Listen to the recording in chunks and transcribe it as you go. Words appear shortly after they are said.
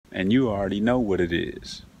and you already know what it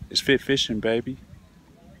is. It's Fit Fishing, baby.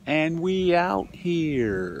 And we out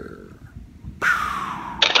here.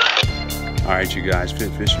 All right, you guys,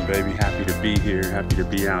 Fit Fishing, baby. Happy to be here. Happy to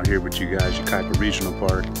be out here with you guys, Yucaipa Regional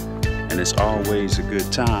Park. And it's always a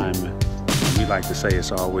good time. We like to say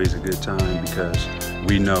it's always a good time because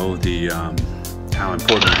we know how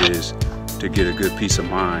important it is to get a good peace of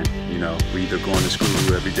mind. You know, we either going to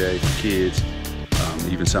school every day for kids,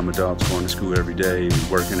 even some adults going to school every day,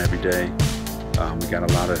 working every day. We got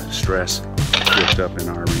a lot of stress whipped up in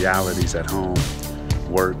our realities at home,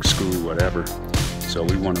 work, school, whatever. So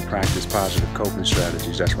we want to practice positive coping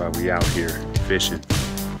strategies. That's why we out here fishing,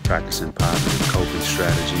 practicing positive coping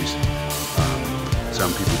strategies.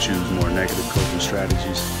 Some people choose more negative coping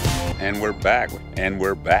strategies. And we're back.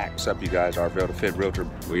 What's up, you guys? Arvel, the Fit Realtor.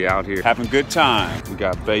 We out here having a good time. We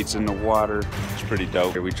got baits in the water. It's pretty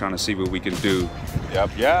dope. We're trying to see what we can do. Yep,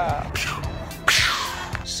 yeah.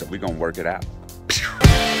 So we're gonna work it out.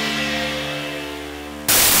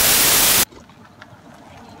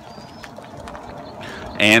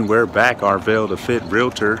 And we're back, Arvel, the Fit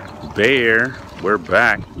Realtor. Bear, we're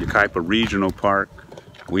back. Yucaipa Regional Park.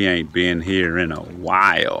 We ain't been here in a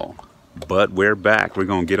while, but we're back. We're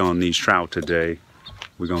gonna get on these trout today.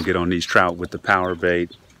 We're gonna get on these trout with the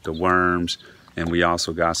Powerbait, the worms, and we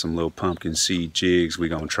also got some little pumpkin seed jigs we're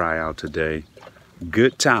gonna try out today.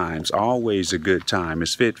 Good times, always a good time.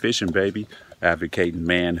 It's Fit Fishing, baby. Advocating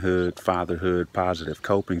manhood, fatherhood, positive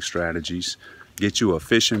coping strategies. Get you a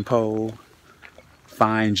fishing pole,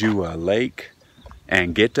 find you a lake,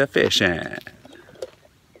 and get to fishing.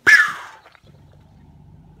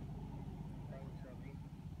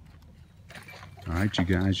 All right, you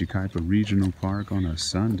guys, Yucaipa Regional Park on a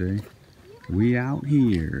Sunday. We out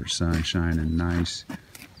here, sun shining nice.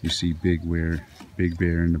 You see Big Bear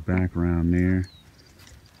in the background there.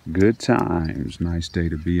 Good times, nice day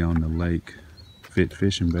to be on the lake. Fit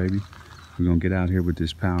Fishing, baby. We're gonna get out here with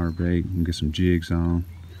this Powerbait and get some jigs on.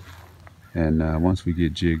 And once we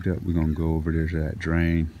get jigged up, we're gonna go over there to that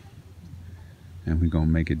drain and we're gonna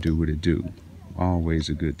make it do what it do. Always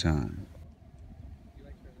a good time.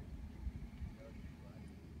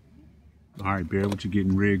 All right, Bear, what you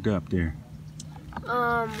getting rigged up there?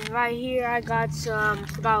 Right here I got some,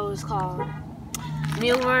 forgot what it's called,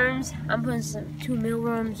 mealworms. I'm putting two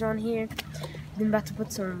mealworms on here. Then about to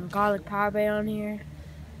put some garlic Powerbait on here.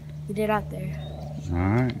 Get it out there. All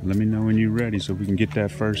right, let me know when you're ready so we can get that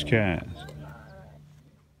first cast.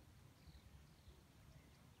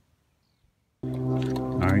 All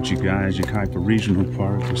right, you guys, Yucaipa Regional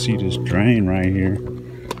Park. You see this drain right here.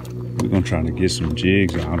 We're gonna try to get some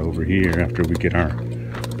jigs out over here after we get our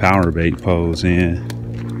Powerbait poles in.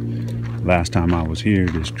 Last time I was here,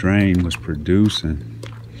 this drain was producing.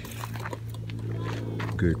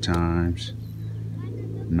 Good times.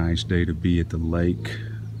 Nice day to be at the lake.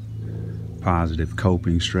 Positive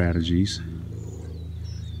coping strategies.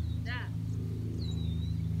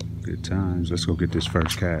 Good times. Let's go get this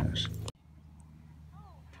first cast.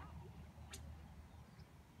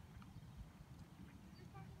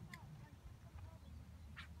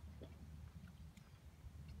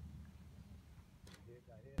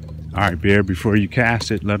 All right, Bear, before you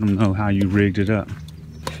cast it, let them know how you rigged it up.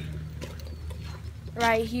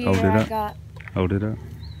 Right here Hold it up. I got... Hold it up.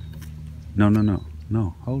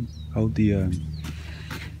 No. Hold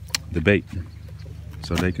the bait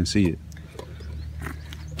so they can see it.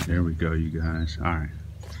 There we go, you guys. All right.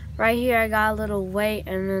 Right here I got a little weight,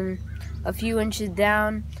 and then a few inches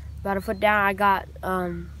down, about a foot down, I got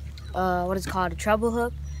what is called a treble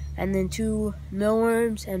hook, and then two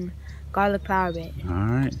mealworms and garlic Powerbait. All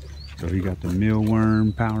right. So he got the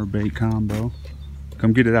mealworm Powerbait combo.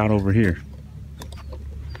 Come get it out over here.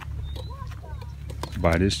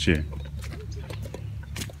 By this chair.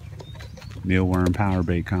 Mealworm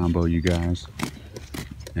Powerbait combo, you guys.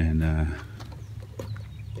 And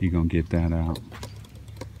he gonna get that out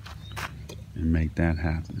and make that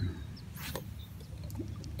happen.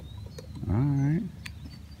 All right.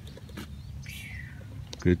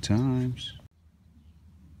 Good times.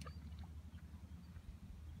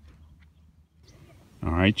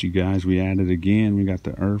 All right, you guys, we at it again. We got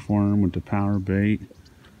the earthworm with the Powerbait,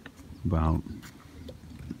 about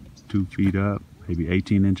 2 feet up, maybe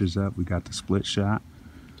 18 inches up. We got the split shot.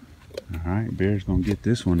 All right, Bear's gonna get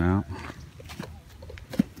this one out.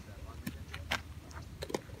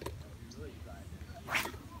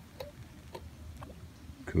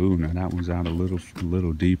 Cool, now that one's out a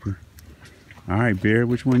little deeper. All right, Bear,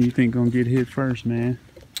 which one you think gonna get hit first, man?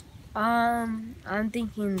 I'm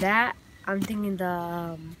thinking that. I'm thinking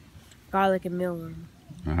the garlic and mealworm.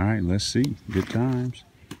 All right, let's see. Good times.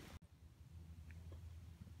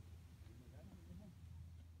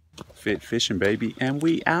 Fit fishing, baby, and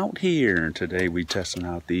we out here. Today we testing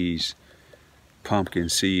out these pumpkin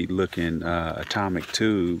seed looking atomic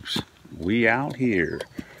tubes. We out here.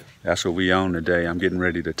 That's what we own today. I'm getting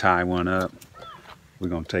ready to tie one up. We're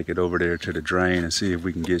gonna take it over there to the drain and see if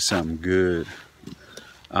we can get something good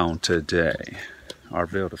on today.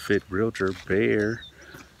 Arvel the Fit Realtor, bear,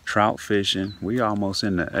 trout fishing. We almost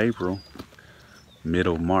into April,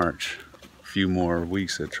 middle March. A few more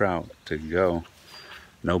weeks of trout to go.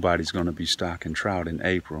 Nobody's gonna be stocking trout in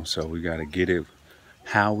April, so we gotta get it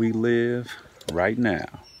how we live right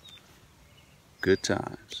now. Good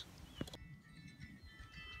times.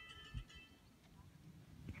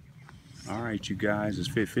 All right, you guys, it's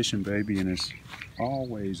Fit Fishing, baby, and it's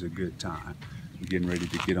always a good time. We're getting ready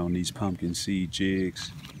to get on these pumpkin seed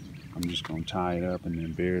jigs. I'm just gonna tie it up, and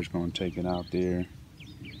then Bear's gonna take it out there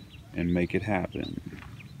and make it happen.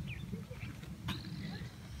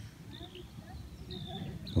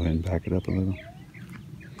 Go ahead and back it up a little.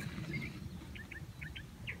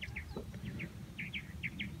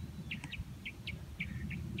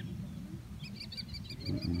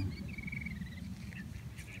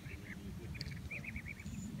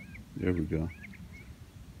 There we go.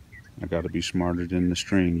 I gotta be smarter than the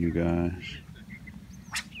string, you guys.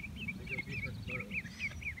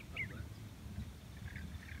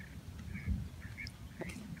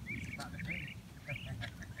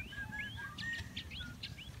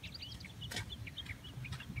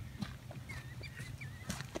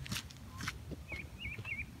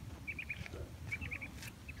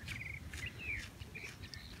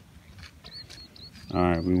 All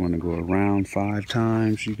right, we want to go around 5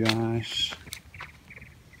 times, you guys.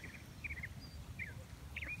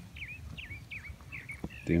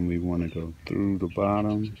 Then we want to go through the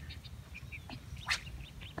bottom.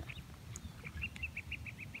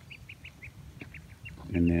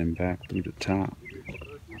 And then back through the top.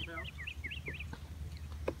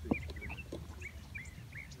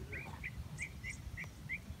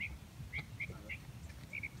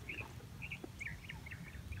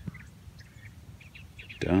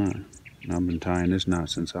 Done. I've been tying this knot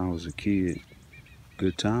since I was a kid.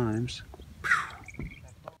 Good times.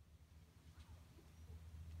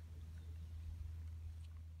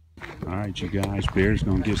 All right, you guys, Bear's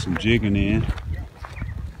gonna get some jigging in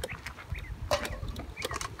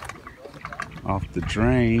off the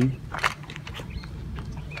drain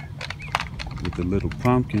with the little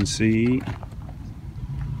pumpkin seed.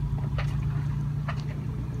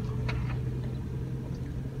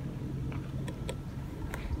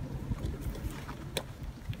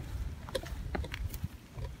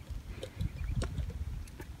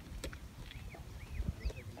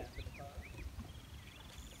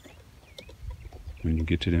 When you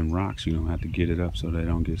get to them rocks, you don't have to get it up so they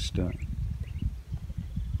don't get stuck.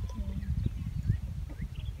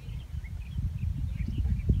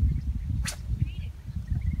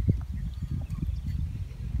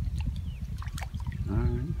 All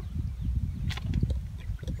right.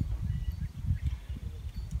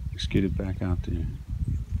 Let's get it back out there.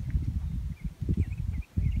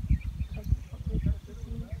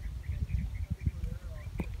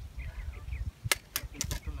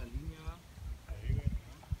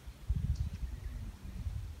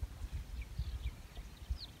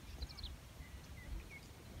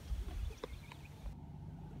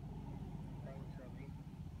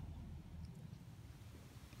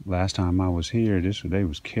 Last time I was here, they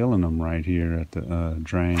was killing them right here at the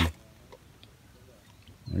drain.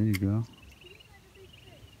 There you go.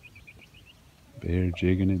 Bear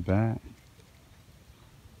jigging it back.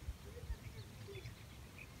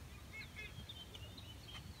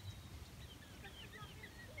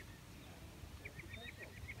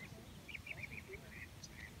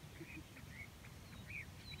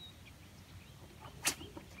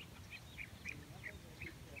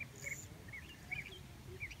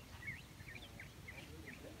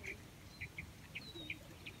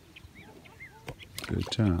 Good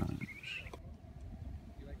times.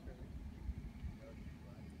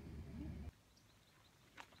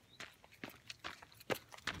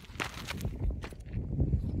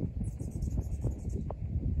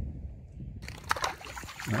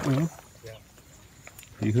 Uh-oh.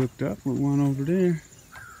 He hooked up with one over there.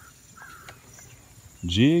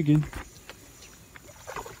 Jigging.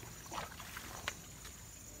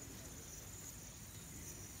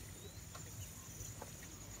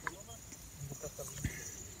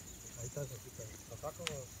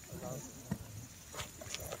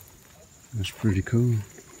 That's pretty cool.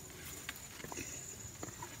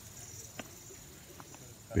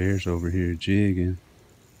 Bear's over here jigging.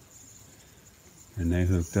 And they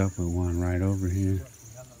hooked up with one right over here.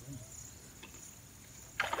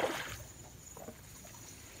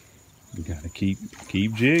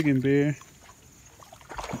 Keep jigging, Bear.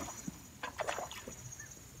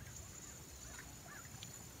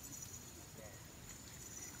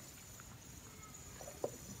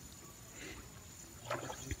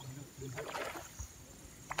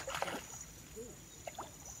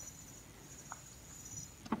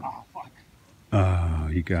 Oh, fuck. Oh,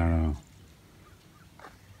 he got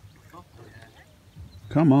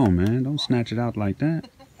Come on, man. Don't snatch it out like that.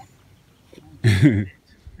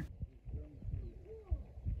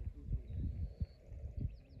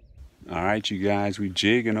 All right, you guys, we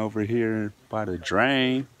jigging over here by the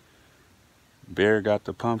drain. Bear got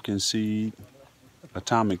the pumpkin seed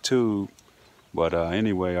atomic tube. But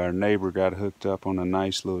anyway, our neighbor got hooked up on a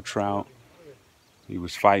nice little trout. He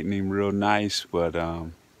was fighting him real nice, but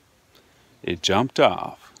it jumped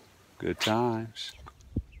off. Good times.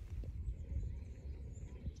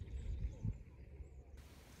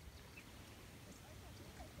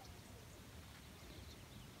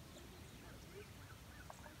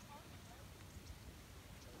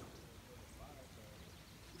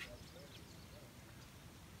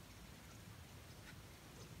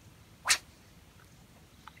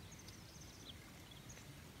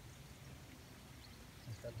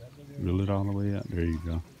 Reel it all the way up. There you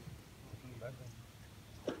go.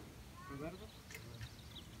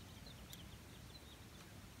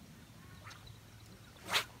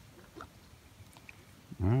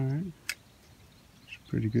 All right. It's a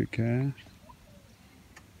pretty good cast.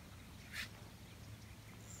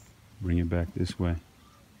 Bring it back this way.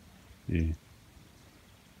 Yeah.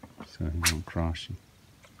 So he won't cross you.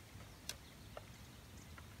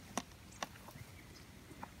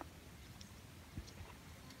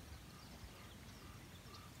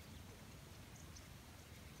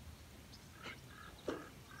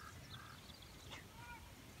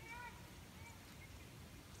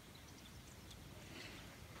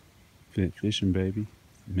 Fit fishing, baby.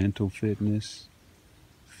 Mental fitness,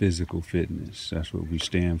 physical fitness. That's what we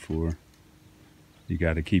stand for. You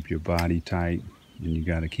got to keep your body tight and you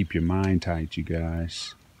got to keep your mind tight, you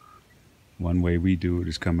guys. One way we do it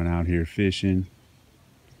is coming out here fishing.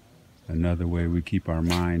 Another way we keep our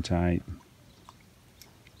mind tight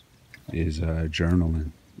is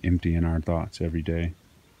journaling, emptying our thoughts every day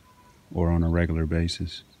or on a regular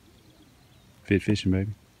basis. Fit fishing,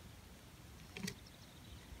 baby.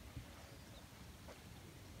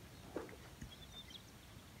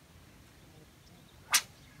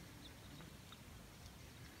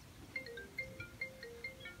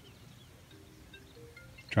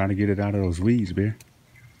 Try to get it out of those weeds, Bear.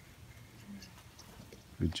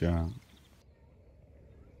 Good job.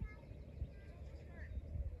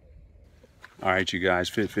 All right, you guys,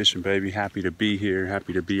 Fit Fishing, baby. Happy to be here.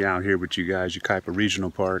 Happy to be out here with you guys, Yucaipa Regional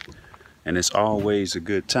Park. And it's always a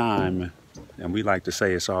good time. And we like to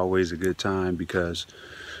say it's always a good time because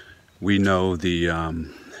we know the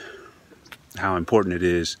how important it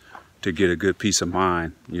is to get a good peace of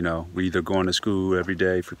mind. You know, we either going to school every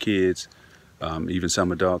day for kids, even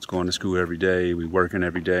some adults going to school every day. We working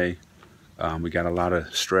every day. We got a lot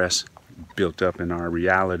of stress built up in our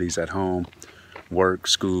realities at home, work,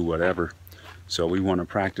 school, whatever. So we want to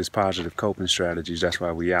practice positive coping strategies. That's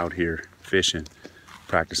why we out here fishing,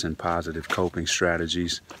 practicing positive coping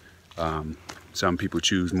strategies. Some people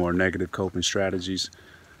choose more negative coping strategies,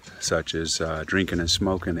 such as drinking and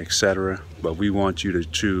smoking, etc. But we want you to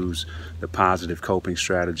choose the positive coping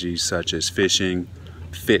strategies, such as fishing,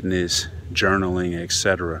 fitness, journaling,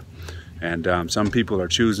 etc. And some people are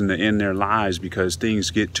choosing to end their lives because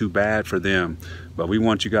things get too bad for them. But we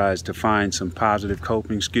want you guys to find some positive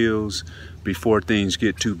coping skills before things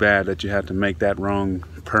get too bad that you have to make that wrong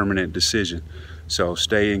permanent decision. So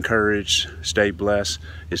stay encouraged, stay blessed.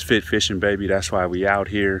 It's Fit Fishing, baby. That's why we out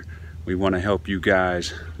here. We want to help you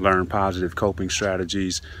guys learn positive coping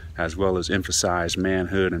strategies as well as emphasize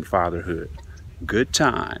manhood and fatherhood. Good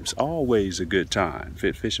times, always a good time.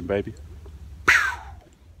 Fit Fishing, baby.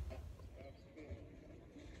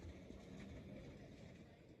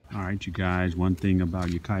 All right, you guys, one thing about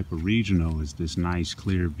Yucaipa Regional is this nice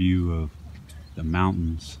clear view of the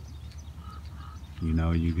mountains. You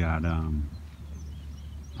know, you got,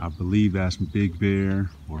 I believe that's Big Bear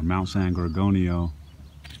or Mount San Gorgonio,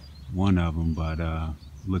 one of them, but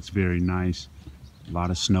looks very nice. A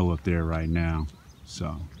lot of snow up there right now.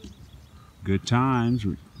 So, good times,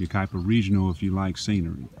 Yucaipa Regional if you like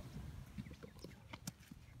scenery.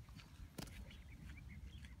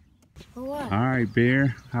 What? All right,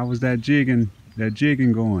 Bear, how was that jigging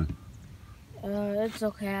going? It's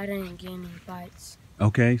okay. I didn't get any bites.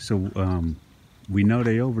 Okay, so we know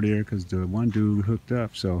they over there because the one dude hooked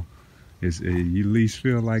up. So, you at least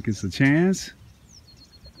feel like it's a chance?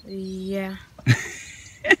 Yeah.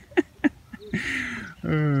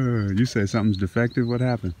 You said something's defective? What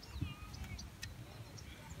happened?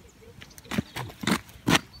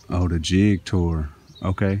 Oh, the jig tore.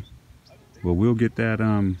 Okay. Well, we'll get that.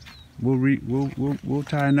 We'll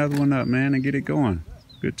tie another one up, man, and get it going.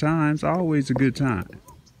 Good times, always a good time.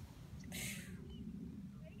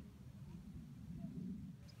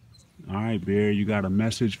 All right, Bear, you got a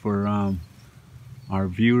message for our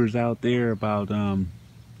viewers out there about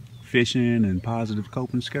fishing and positive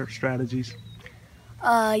coping strategies?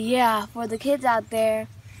 Yeah, for the kids out there,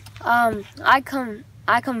 I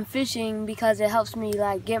come fishing because it helps me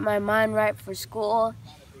like get my mind right for school.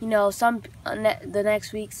 You know, the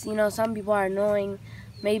next weeks, you know, some people are annoying.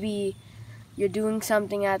 Maybe you're doing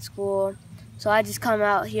something at school, so I just come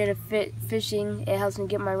out here to fishing. It helps me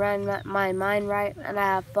get my mind right, and I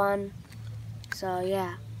have fun. So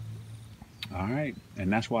yeah. All right,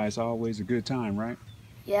 and that's why it's always a good time, right?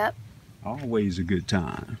 Yep. Always a good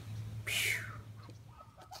time.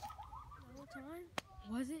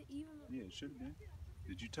 Was it even? Yeah, it should have been.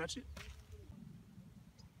 Did you touch it?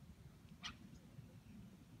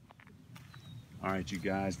 All right, you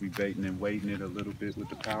guys, we baiting and waiting it a little bit with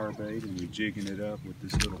the power bait, and we're jigging it up with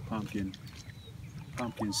this little pumpkin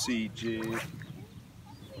seed jig.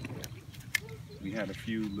 We had a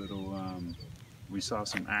few little, we saw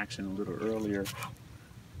some action a little earlier.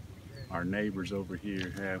 Our neighbors over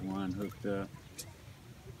here had one hooked up,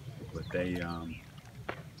 but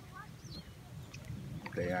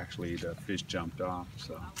actually, the fish jumped off,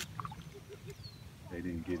 so they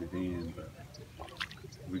didn't get it in, but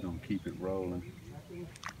we're gonna keep it rolling.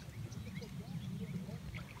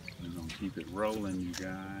 We're gonna keep it rolling, you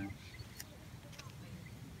guys.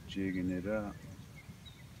 Jigging it up.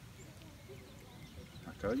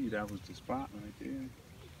 I told you that was the spot right there.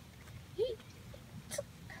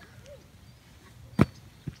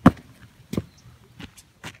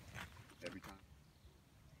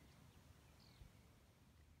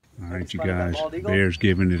 All right, you guys. Bear's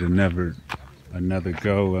giving it another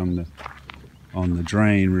go on the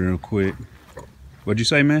drain real quick. What'd you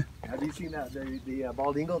say, man? Have you seen that the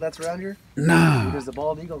bald eagle that's around here? Nah. There's a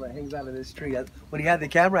bald eagle that hangs out of this tree. When you had the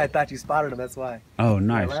camera, I thought you spotted him. That's why. Oh,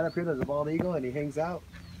 nice. Yeah, right up here, there's a bald eagle, and he hangs out.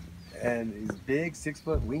 And he's big, 6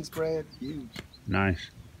 foot, wingspread, huge.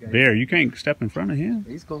 Nice. Yeah, Bear, you can't step in front of him.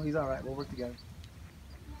 He's cool. He's all right. We'll work together.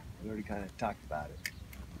 We already kind of talked about it.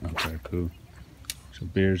 Okay, cool. So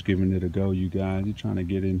Bear's giving it a go, you guys. He's trying to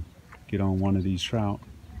get on one of these trout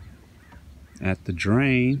at the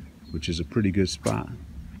drain, which is a pretty good spot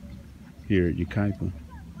here at Yucaipa.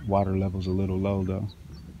 Water level's a little low though.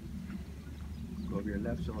 Go over your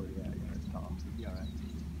left shoulder. Yeah, it's tall. You'll be all right.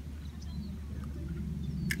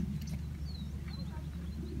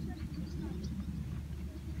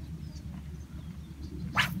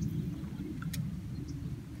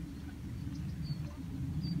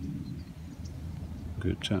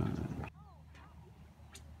 Good time.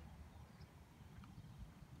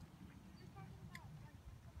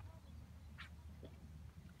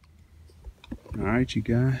 All right, you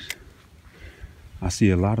guys. I see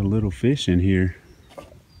a lot of little fish in here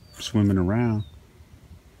swimming around.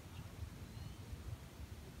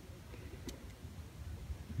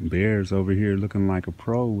 Bear's over here looking like a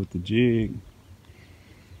pro with the jig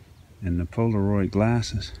and the Polaroid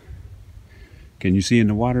glasses. Can you see in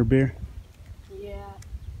the water, Bear? Yeah.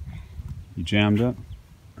 You jammed up?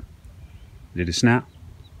 Did it snap?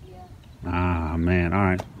 Yeah. Ah, man. All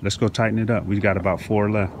right, let's go tighten it up. We've got about 4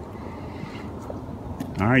 left.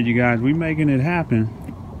 All right, you guys, we making it happen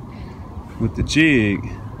with the jig,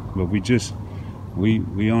 but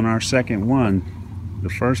we on our second one. The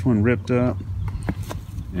first one ripped up,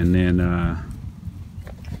 and then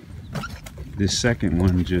this second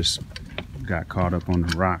one just got caught up on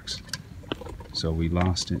the rocks, so we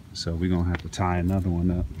lost it. So we're gonna have to tie another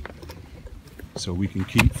one up so we can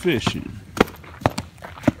keep fishing.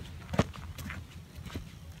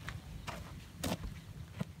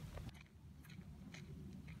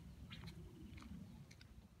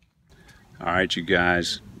 All right, you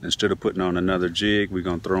guys, instead of putting on another jig, we're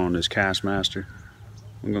gonna throw on this Castmaster.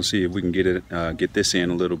 We're gonna see if we can get this in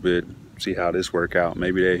a little bit, see how this work out.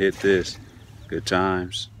 Maybe they hit this. Good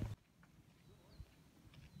times.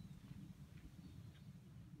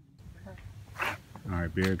 All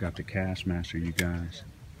right, Bear got the Castmaster, you guys.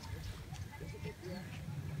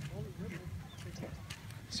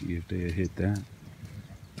 See if they hit that.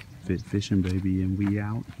 Fit fishing, baby, and we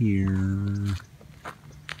out here.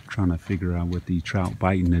 Trying to figure out what these trout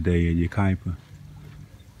biting today at Yucaipa.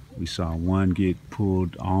 We saw one get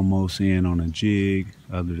pulled almost in on a jig.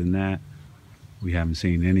 Other than that, We haven't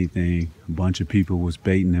seen anything. A bunch of people was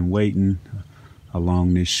baiting and waiting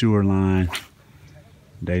along this shoreline.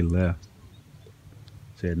 They left.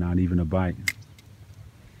 Said not even a bite.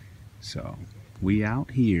 So we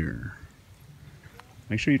out here.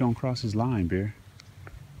 Make sure you don't cross his line, Bear.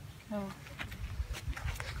 Oh.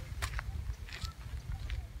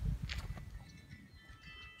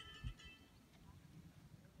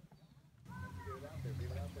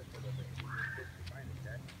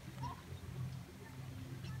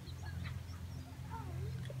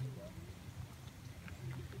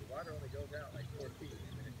 Water only goes out like 4 feet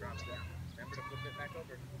and then it drops down. Remember to flip it back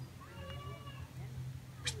over.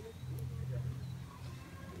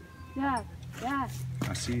 Yeah, yeah.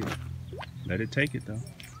 I see it. Let it take it though.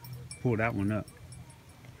 Pull that one up.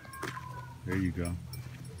 There you go.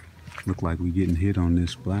 Look like we getting hit on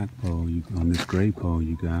this black pole, on this gray pole,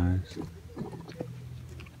 you guys.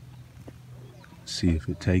 See if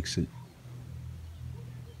it takes it.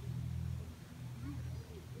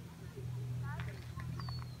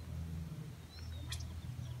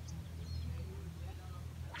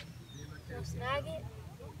 Snag it.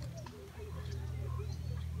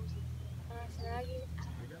 Snag it.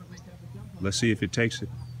 Let's see if it takes it.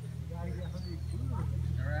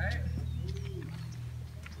 Alright.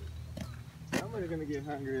 Somebody's gonna get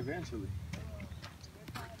hungry eventually.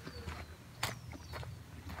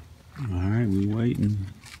 Alright, we waiting.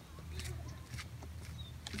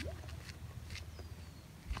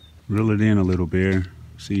 Reel it in a little, Bear.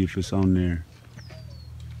 See if it's on there.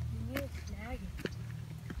 You need to snag it.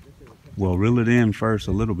 Well, reel it in first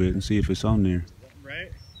a little bit and see if it's on there.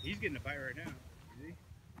 Right? He's getting a bite right now. Is he?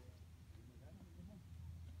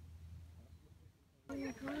 Oh,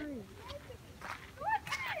 you're fine.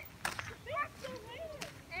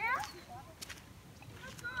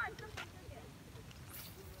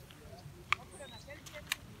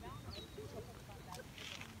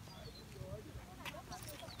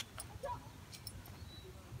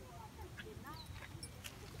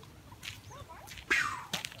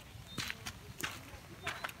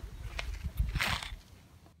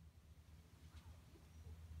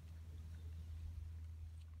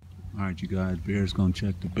 All right, you guys, Bear's gonna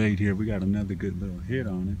check the bait here. We got another good little hit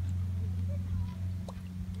on it.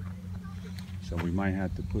 So we might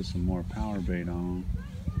have to put some more power bait on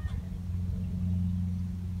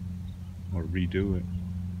or redo it.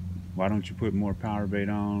 Why don't you put more power bait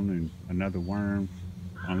on and another worm,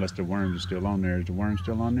 unless the worm is still on there. Is the worm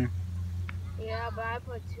still on there? Yeah, but I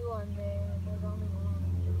put 2 on there. There's only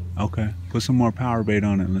 1. Okay, put some more power bait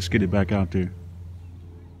on it and let's get it back out there.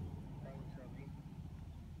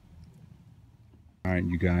 All right,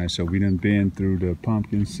 you guys, so we done been through the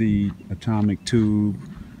pumpkin seed atomic tube.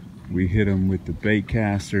 We hit them with the bait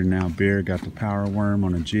caster. Now Bear got the power worm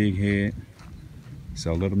on a jig head.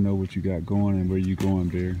 So let them know what you got going and where you going,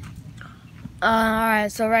 Bear.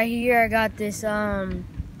 Alright, so right here I got this,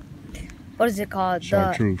 what is it called?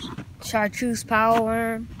 Chartreuse. The chartreuse power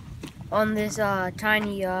worm on this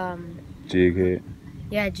tiny, Jig head.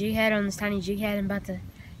 yeah, jig head, on this tiny jig head. I'm about to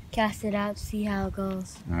cast it out, see how it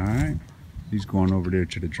goes. All right. He's going over there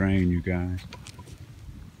to the drain, you guys.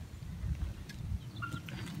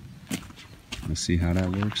 Let's see how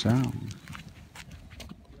that works out.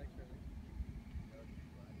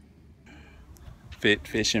 Fit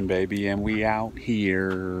fishing, baby, and we out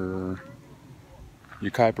here.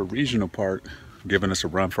 Yucaipa Regional Park giving us a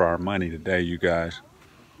run for our money today, you guys.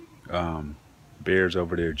 Bear's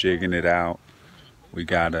over there jigging it out. We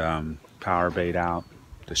got power bait out,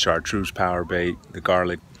 the chartreuse power bait, the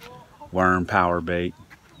garlic worm power bait,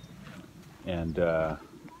 and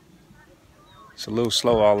it's a little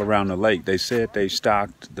slow all around the lake. They said they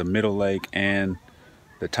stocked the middle lake and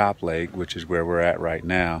the top lake, which is where we're at right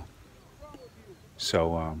now.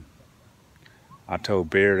 So I told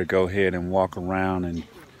Bear to go ahead and walk around and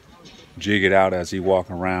jig it out as he walk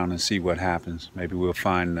around and see what happens. Maybe we'll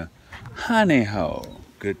find the honey hole.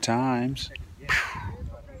 Good times.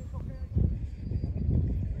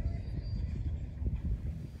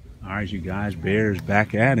 All right, you guys, Bear's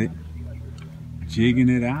back at it, jigging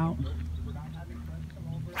it out.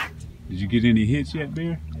 Did you get any hits yet,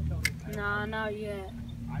 Bear? No, not yet.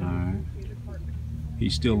 All right.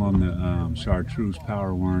 He's still on the chartreuse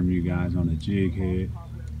power worm, you guys, on the jig head.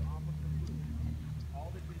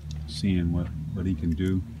 Seeing what he can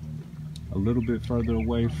do. A little bit further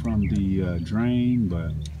away from the drain,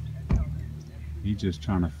 but he's just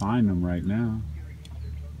trying to find them right now.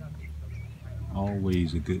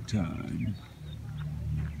 Always a good time.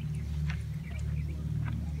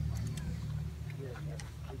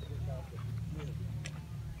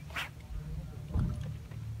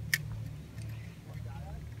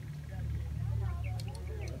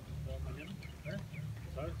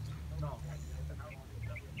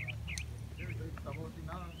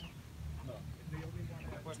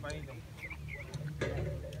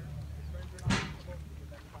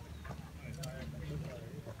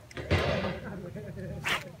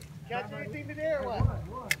 anything today or what?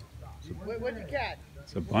 What'd you catch?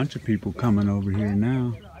 It's a bunch of people coming over here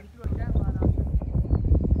now.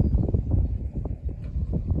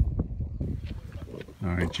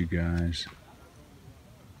 All right, you guys.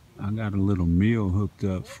 I got a little meal hooked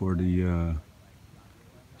up for the,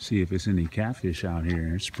 see if it's any catfish out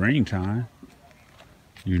here. It's springtime,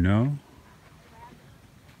 you know.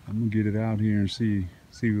 I'm gonna get it out here and see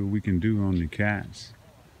what we can do on the cats.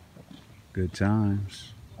 Good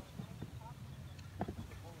times.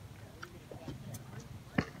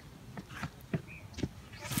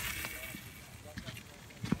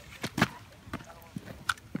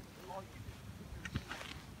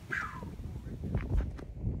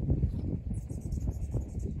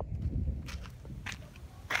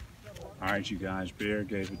 All right, you guys, Bear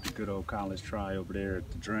gave it the good old college try over there at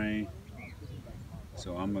the drain.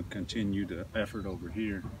 So I'm gonna continue the effort over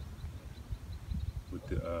here with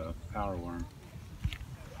the Powerworm.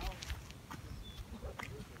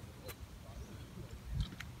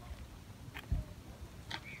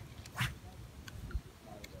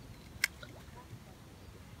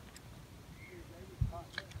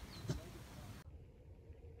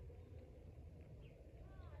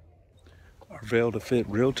 Arvel to Fit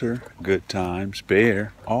Realtor, good times.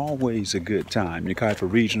 Bear, always a good time. Yucaipa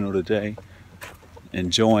Regional today,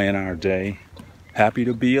 enjoying our day. Happy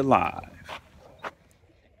to be alive.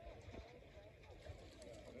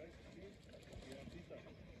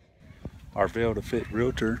 Arvel to Fit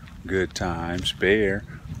Realtor, good times. Bear,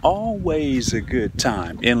 always a good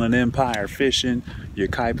time. Inland Empire fishing,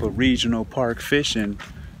 Yucaipa Regional Park fishing,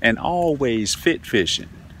 and always fit fishing.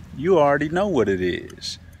 You already know what it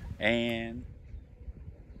is.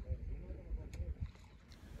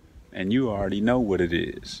 And you already know what it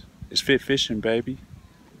is. It's fit fishing, baby.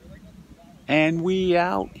 And we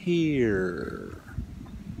out here.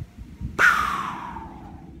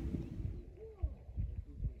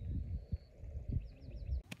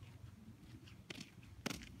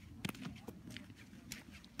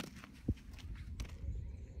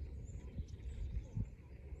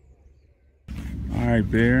 All right,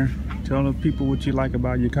 Bear. Tell the people what you like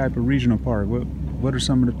about Yucaipa Regional Park. What are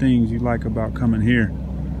some of the things you like about coming here?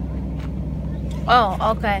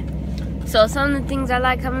 Oh, okay. So some of the things I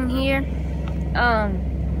like coming here,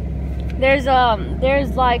 there's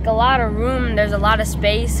like a lot of room. There's a lot of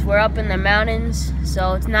space. We're up in the mountains,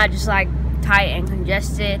 so it's not just like tight and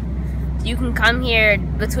congested. You can come here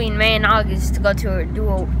between May and August to go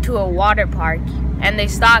to a water park, and they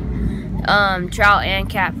stock trout and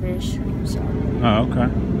catfish. So. Oh, okay.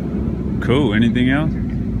 Cool. Anything else?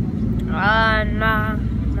 Nah.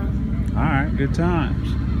 All right. Good times.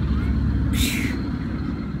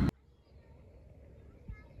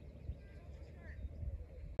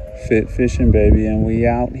 Fit fishing, baby, and we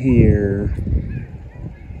out here.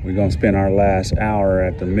 We're gonna spend our last hour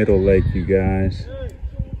at the middle lake, you guys.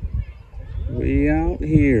 We out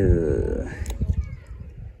here.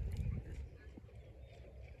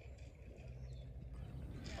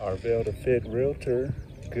 Arvel to Fit Realtor,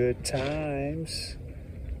 good times.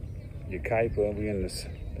 Yucaipa, we in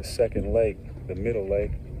the second lake, the middle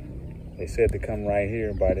lake. They said to come right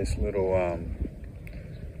here by this little,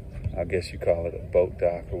 I guess you call it a boat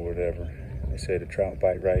dock or whatever. They say the trout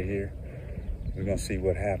bite right here. We're gonna see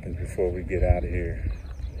what happens before we get out of here.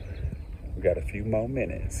 We got a few more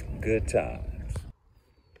minutes. Good times.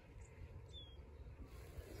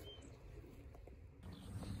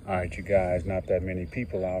 All right, you guys, not that many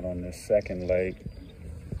people out on this second lake.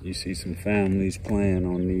 You see some families playing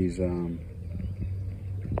on these,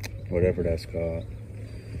 whatever that's called,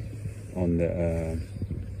 on the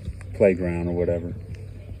playground or whatever.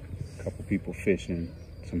 A couple people fishing,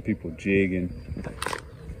 some people jigging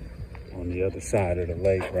on the other side of the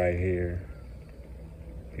lake right here.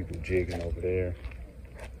 People jigging over there.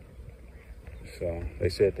 So they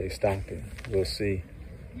said they stopped it. We'll see.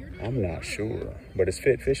 I'm not sure, but it's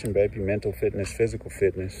fit fishing, baby. Mental fitness, physical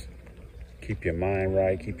fitness. Keep your mind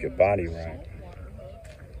right, keep your body right.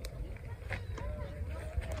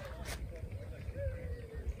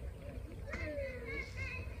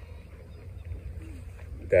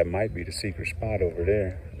 That might be the secret spot over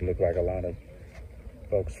there. It look like a lot of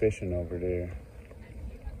folks fishing over there.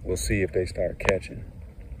 We'll see if they start catching.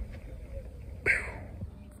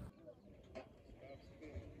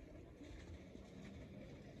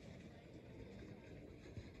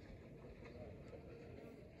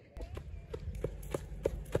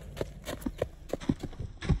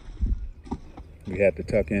 We had to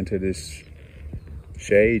tuck into this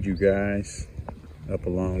shade, you guys, up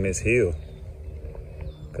along this hill,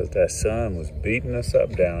 because that sun was beating us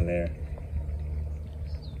up down there.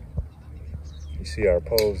 You see our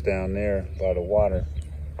poles down there by the water.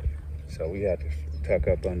 So we had to tuck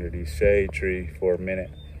up under these shade tree for a minute,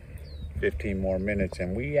 15 more minutes,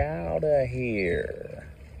 and we out of here.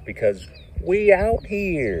 Because we out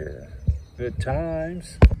here. Good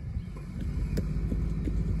times.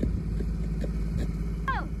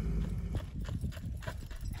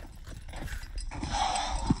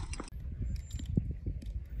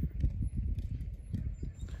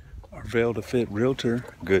 Arvel to Fit Realtor,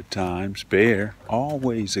 good times. Bear,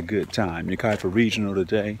 always a good time. Yucaipa Regional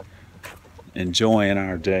today, enjoying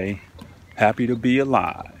our day. Happy to be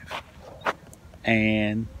alive.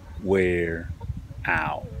 And we're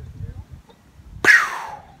out.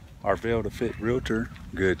 Arvel to Fit Realtor,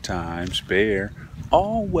 good times. Bear,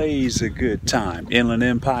 always a good time. Inland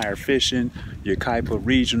Empire fishing, Yucaipa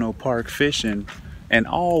Regional Park fishing, and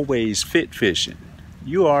always fit fishing.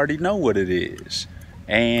 You already know what it is.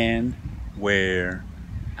 And we're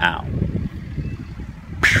out.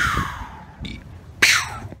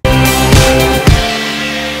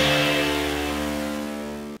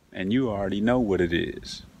 And you already know what it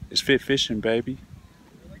is. It's fit fishing, baby.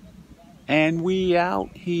 And we out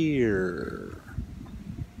here.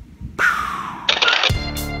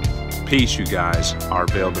 Peace, you guys.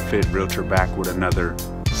 Arvel to Fit Realtor back with another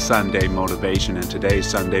Sunday motivation. And today's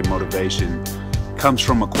Sunday motivation comes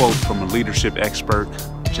from a quote from a leadership expert,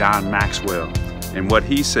 John Maxwell. And what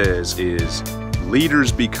he says is,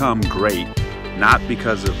 leaders become great not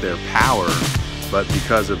because of their power, but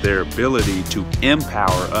because of their ability to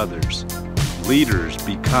empower others. Leaders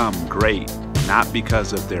become great not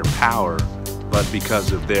because of their power, but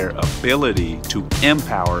because of their ability to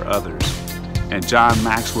empower others. And John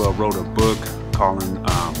Maxwell wrote a book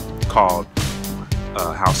called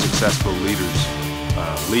How Successful Leaders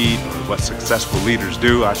Lead, or What Successful Leaders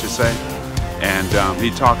Do, I should say. And he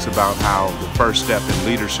talks about how the first step in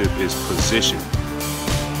leadership is position.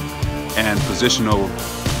 And positional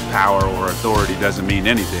power or authority doesn't mean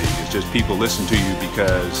anything. It's just people listen to you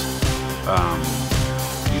because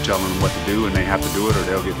you tell them what to do and they have to do it or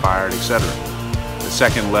they'll get fired, etc. The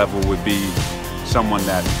second level would be someone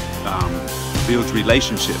that builds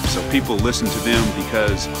relationships. So people listen to them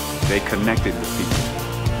because they connected with people.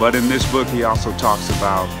 But in this book, he also talks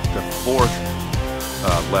about the fourth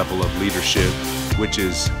level of leadership, which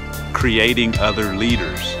is creating other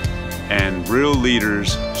leaders. And real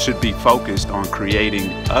leaders should be focused on creating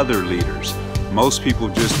other leaders. Most people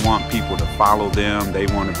just want people to follow them. They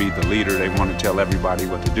want to be the leader. They want to tell everybody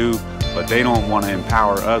what to do, but they don't want to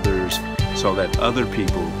empower others so that other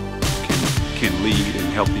people can lead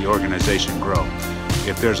and help the organization grow.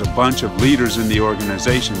 If there's a bunch of leaders in the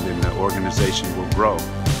organization, then the organization will grow.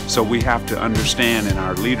 So we have to understand in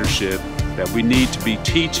our leadership that we need to be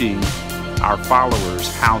teaching our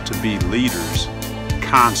followers how to be leaders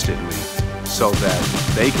constantly so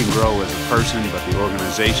that they can grow as a person, but the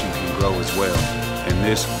organization can grow as well. And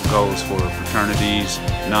this goes for fraternities,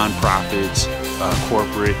 nonprofits,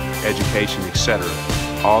 corporate, education, etc.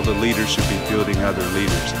 All the leaders should be building other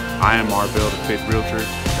leaders. I am Arvel to Fit Realtor.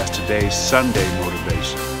 That's today's Sunday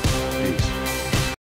motivation.